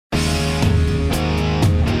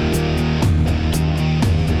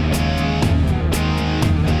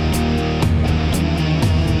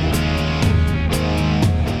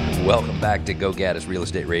back to Go Gaddis Real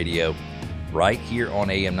Estate Radio right here on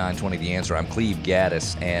AM 920 The Answer. I'm Cleve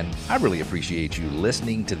Gaddis, and I really appreciate you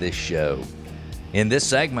listening to this show. In this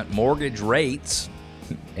segment, mortgage rates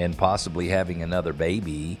and possibly having another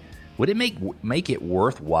baby, would it make it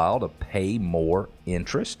worthwhile to pay more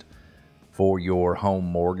interest for your home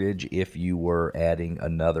mortgage if you were adding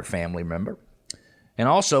another family member? And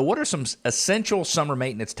also, what are some essential summer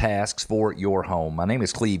maintenance tasks for your home? My name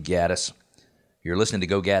is Cleve Gaddis. You're listening to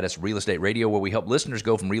Go Gaddis Real Estate Radio, where we help listeners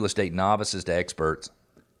go from real estate novices to experts.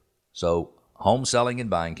 So home selling and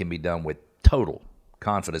buying can be done with total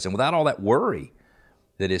confidence and without all that worry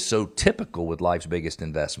that is so typical with life's biggest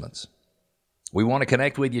investments. We want to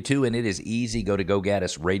connect with you too, and it is easy. Go to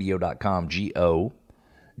GoGaddisRadio.com,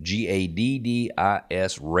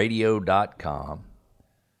 GoGaddis Radio.com.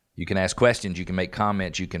 You can ask questions, you can make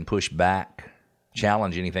comments, you can push back,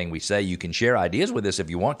 challenge anything we say. You can share ideas with us if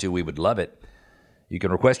you want to. We would love it. You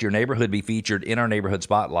can request your neighborhood be featured in our neighborhood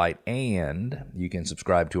spotlight, and you can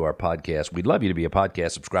subscribe to our podcast. We'd love you to be a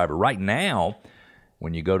podcast subscriber. Right now,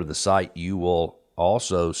 when you go to the site, you will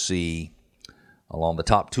also see along the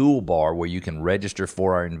top toolbar where you can register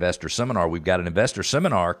for our investor seminar. We've got an investor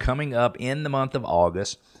seminar coming up in the month of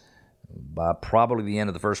August. By probably the end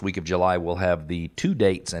of the first week of July, we'll have the 2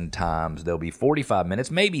 dates and times. They'll be 45 minutes,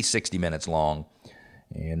 maybe 60 minutes long.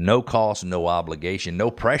 And no cost, no obligation,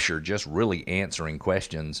 no pressure, just really answering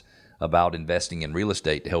questions about investing in real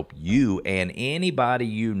estate to help you and anybody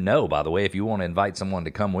you know. By the way, if you want to invite someone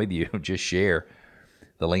to come with you, just share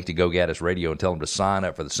the link to Go Gaddis Radio and tell them to sign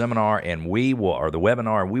up for the seminar, and we will, or the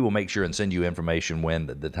webinar, and we will make sure and send you information when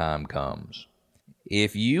the time comes.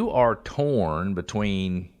 If you are torn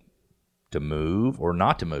between to move or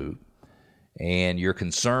not to move, and you're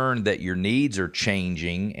concerned that your needs are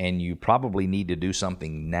changing and you probably need to do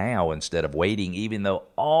something now instead of waiting, even though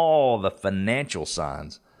all the financial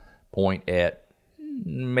signs point at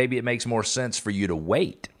maybe it makes more sense for you to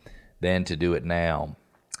wait than to do it now.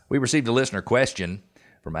 We received a listener question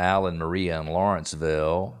from Al and Maria in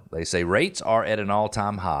Lawrenceville. They say rates are at an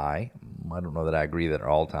all-time high. I don't know that I agree that they're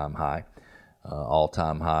all-time high.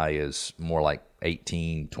 All-time high is more like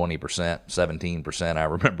 18, 20%, 17%. I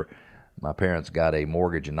remember my parents got a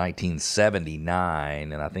mortgage in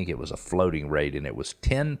 1979, and I think it was a floating rate, and it was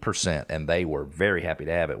 10%, and they were very happy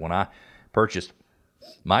to have it. When I purchased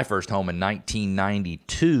my first home in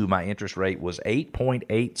 1992, my interest rate was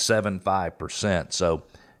 8.875%. So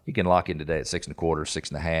you can lock in today at 6.25%,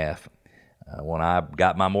 6.5%. When I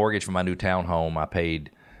got my mortgage for my new townhome, I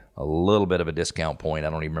paid a little bit of a discount point.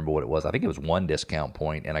 I don't even remember what it was. I think it was 1 discount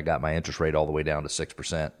point, and I got my interest rate all the way down to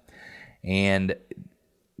 6%. And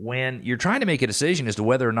when you're trying to make a decision as to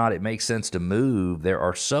whether or not it makes sense to move, there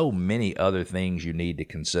are so many other things you need to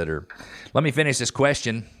consider. Let me finish this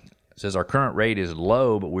question. It says, our current rate is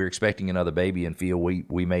low, but we're expecting another baby and feel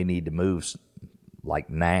we may need to move like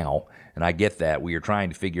now. And I get that. We are trying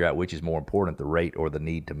to figure out which is more important, the rate or the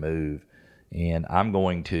need to move. And I'm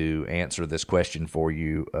going to answer this question for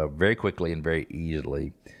you very quickly and very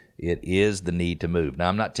easily. It is the need to move. Now,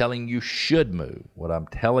 I'm not telling you should move. What I'm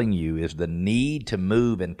telling you is the need to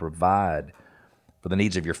move and provide for the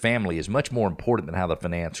needs of your family is much more important than how the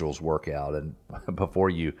financials work out. And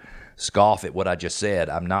before you scoff at what I just said,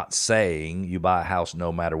 I'm not saying you buy a house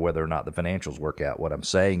no matter whether or not the financials work out. What I'm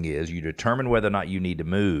saying is you determine whether or not you need to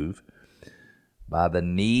move by the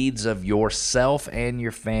needs of yourself and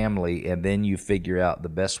your family, and then you figure out the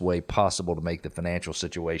best way possible to make the financial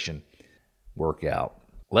situation work out.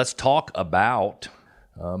 Let's talk about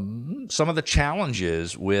some of the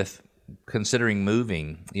challenges with considering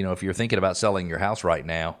moving. You know, if you're thinking about selling your house right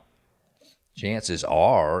now, chances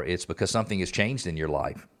are it's because something has changed in your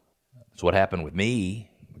life. That's what happened with me.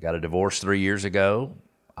 I got a divorce 3 years ago.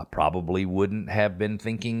 I probably wouldn't have been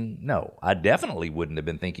thinking, no, I definitely wouldn't have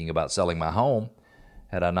been thinking about selling my home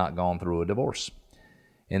had I not gone through a divorce.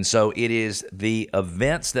 And so it is the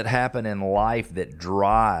events that happen in life that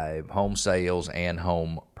drive home sales and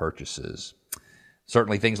home purchases.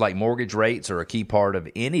 Certainly things like mortgage rates are a key part of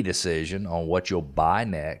any decision on what you'll buy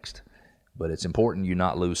next, but it's important you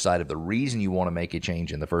not lose sight of the reason you want to make a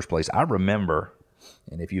change in the first place. I remember,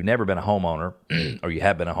 and if you've never been a homeowner, or you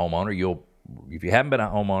have been a homeowner, if you haven't been a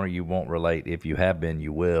homeowner, you won't relate. If you have been,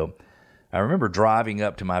 you will. I remember driving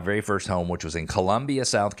up to my very first home, which was in Columbia,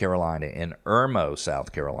 South Carolina, in Irmo,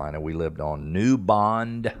 South Carolina. We lived on New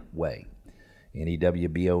Bond Way,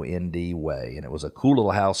 Newbond Way, and it was a cool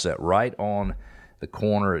little house set right on the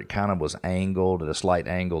corner. It kind of was angled at a slight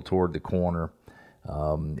angle toward the corner.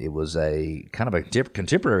 It was a kind of a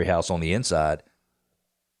contemporary house on the inside,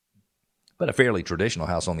 but a fairly traditional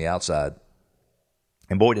house on the outside.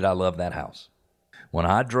 And boy, did I love that house. When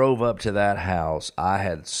I drove up to that house, I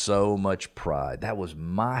had so much pride. That was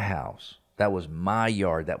my house. That was my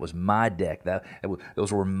yard. That was my deck.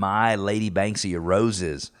 Those were my Lady Banksia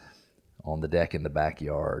roses on the deck in the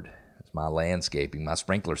backyard. It's my landscaping, my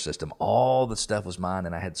sprinkler system. All the stuff was mine,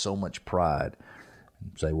 and I had so much pride.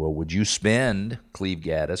 Say, well, would you spend, Cleve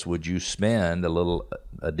Gaddis, would you spend a little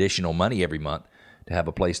additional money every month to have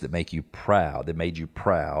a place that made you proud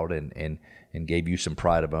and gave you some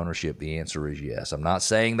pride of ownership? The answer is yes. I'm not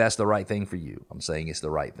saying that's the right thing for you. I'm saying it's the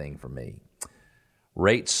right thing for me.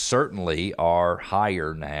 Rates certainly are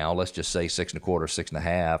higher now. Let's just say 6.25%,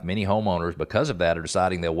 6.5%. Many homeowners, because of that, are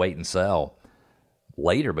deciding they'll wait and sell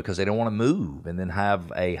later because they don't want to move and then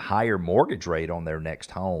have a higher mortgage rate on their next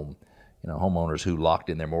home. Homeowners who locked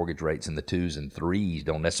in their mortgage rates in the 2s and 3s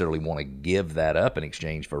don't necessarily want to give that up in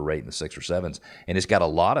exchange for a rate in the 6s or 7s. And it's got a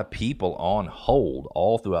lot of people on hold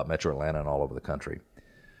all throughout Metro Atlanta and all over the country.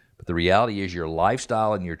 But the reality is your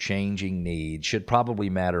lifestyle and your changing needs should probably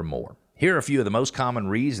matter more. Here are a few of the most common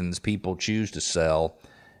reasons people choose to sell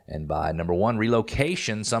and buy. Number one,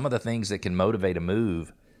 relocation. Some of the things that can motivate a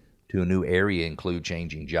move to a new area include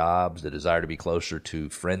changing jobs, the desire to be closer to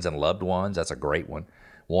friends and loved ones. That's a great one.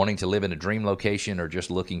 Wanting to live in a dream location, or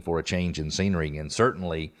just looking for a change in scenery. And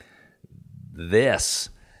certainly this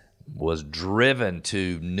was driven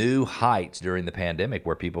to new heights during the pandemic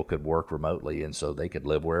where people could work remotely, and so they could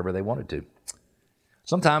live wherever they wanted to.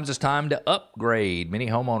 Sometimes it's time to upgrade. Many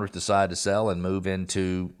homeowners decide to sell and move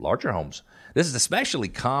into larger homes. This is especially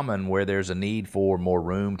common where there's a need for more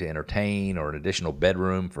room to entertain, or an additional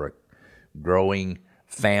bedroom for a growing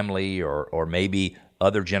family, or maybe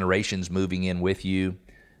other generations moving in with you.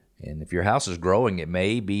 And if your house is growing, it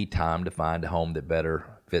may be time to find a home that better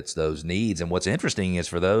fits those needs. And what's interesting is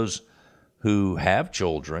for those who have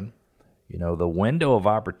children, the window of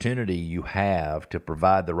opportunity you have to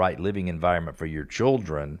provide the right living environment for your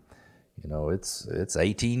children, it's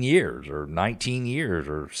 18 years or 19 years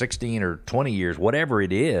or 16 or 20 years, whatever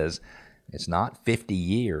it is. It's not 50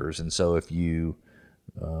 years. And so if you,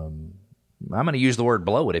 I'm going to use the word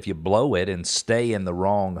blow it. If you blow it and stay in the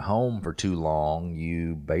wrong home for too long,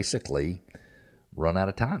 you basically run out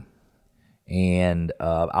of time. And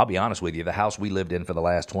I'll be honest with you, the house we lived in for the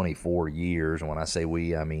last 24 years, and when I say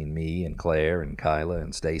we, I mean me and Claire and Kyla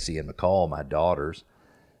and Stacy and McCall, my daughters,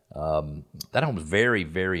 that home was very,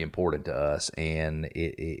 very important to us, and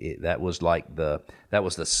that was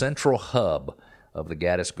the central hub of the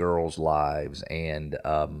Gaddis girls' lives, and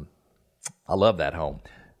I love that home.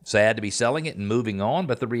 Sad to be selling it and moving on,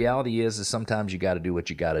 but the reality is sometimes you got to do what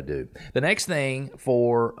you got to do. The next thing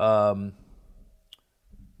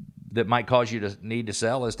that might cause you to need to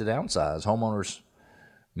sell is to downsize. Homeowners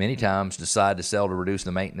many times decide to sell to reduce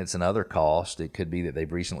the maintenance and other costs. It could be that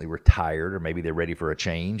they've recently retired, or maybe they're ready for a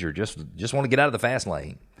change, or just want to get out of the fast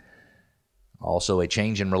lane. Also, a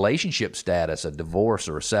change in relationship status, a divorce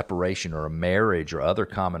or a separation or a marriage, or other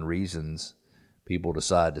common reasons people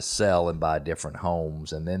decide to sell and buy different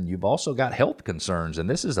homes. And then you've also got health concerns, and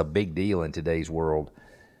this is a big deal in today's world.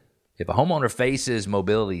 If a homeowner faces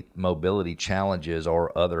mobility challenges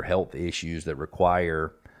or other health issues that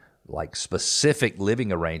require like specific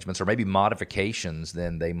living arrangements or maybe modifications,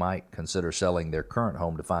 then they might consider selling their current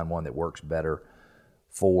home to find one that works better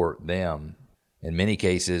for them. In many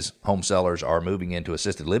cases, home sellers are moving into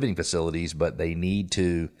assisted living facilities, but they need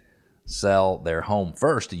to sell their home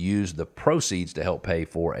first to use the proceeds to help pay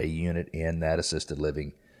for a unit in that assisted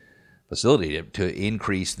living facility to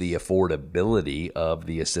increase the affordability of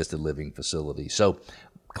the assisted living facility. So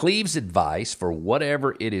Cleve's advice, for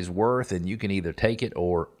whatever it is worth, and you can either take it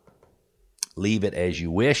or leave it as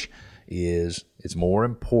you wish, is it's more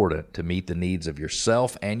important to meet the needs of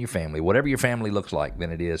yourself and your family, whatever your family looks like,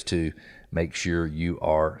 than it is to make sure you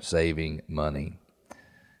are saving money.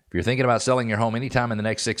 If you're thinking about selling your home anytime in the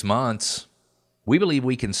next 6 months, we believe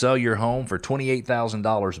we can sell your home for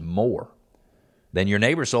 $28,000 more than your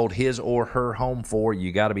neighbor sold his or her home for.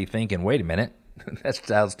 You got to be thinking, wait a minute, that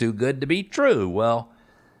sounds too good to be true. Well,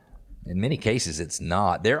 in many cases, it's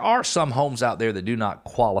not. There are some homes out there that do not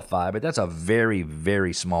qualify, but that's a very,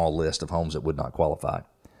 very small list of homes that would not qualify.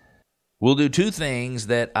 We'll do two things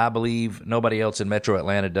that I believe nobody else in Metro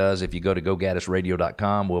Atlanta does. If you go to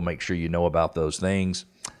GoGaddisRadio.com, we'll make sure you know about those things.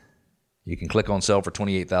 You can click on sell for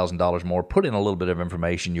 $28,000 more, put in a little bit of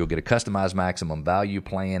information. You'll get a customized maximum value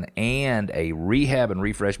plan and a rehab and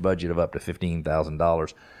refresh budget of up to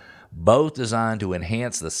 $15,000, both designed to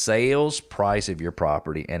enhance the sales price of your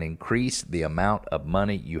property and increase the amount of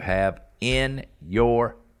money you have in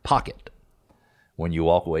your pocket when you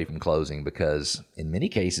walk away from closing, because in many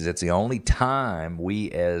cases, it's the only time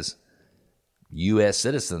we as U.S.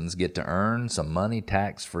 citizens get to earn some money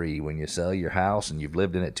tax-free when you sell your house and you've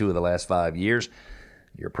lived in it 2 of the last 5 years.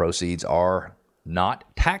 Your proceeds are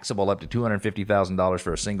not taxable up to $250,000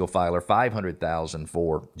 for a single filer, $500,000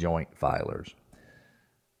 for joint filers.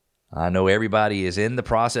 I know everybody is in the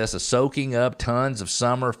process of soaking up tons of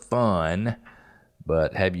summer fun,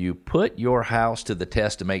 but have you put your house to the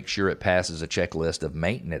test to make sure it passes a checklist of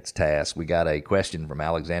maintenance tasks? We got a question from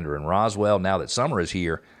Alexander in Roswell. Now that summer is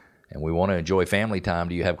here and we want to enjoy family time,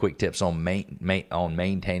 do you have quick tips on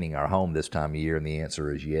maintaining our home this time of year? And the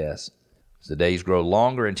answer is yes. As the days grow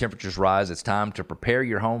longer and temperatures rise, it's time to prepare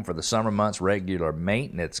your home for the summer months. Regular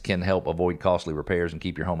maintenance can help avoid costly repairs and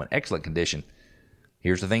keep your home in excellent condition.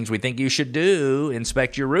 Here's the things we think you should do.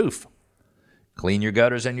 Inspect your roof. Clean your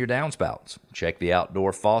gutters and your downspouts. Check the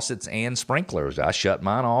outdoor faucets and sprinklers. I shut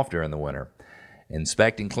mine off during the winter.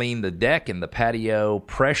 Inspect and clean the deck and the patio.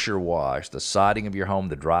 Pressure wash the siding of your home,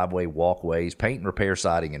 the driveway, walkways. Paint and repair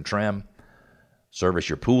siding and trim. Service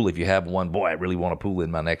your pool if you have one. Boy, I really want a pool in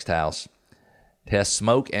my next house. Test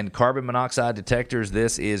smoke and carbon monoxide detectors.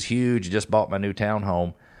 This is huge. Just bought my new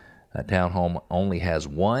townhome. That townhome only has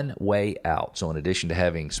one way out. So in addition to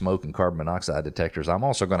having smoke and carbon monoxide detectors, I'm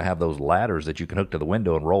also going to have those ladders that you can hook to the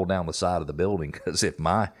window and roll down the side of the building, because if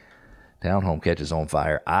my townhome catches on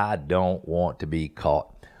fire, I don't want to be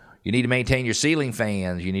caught. You need to maintain your ceiling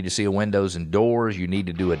fans. You need to seal windows and doors. You need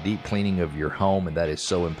to do a deep cleaning of your home, and that is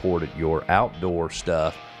so important. Your outdoor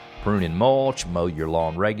stuff. Prune and mulch, mow your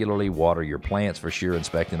lawn regularly, water your plants for sure,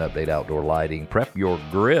 inspect and update outdoor lighting, prep your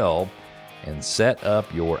grill, and set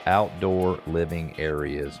up your outdoor living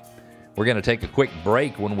areas. We're going to take a quick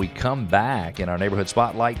break. When we come back in our neighborhood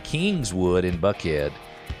spotlight, Kingswood in Buckhead.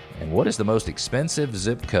 And what is the most expensive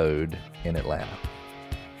zip code in Atlanta?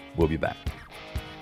 We'll be back.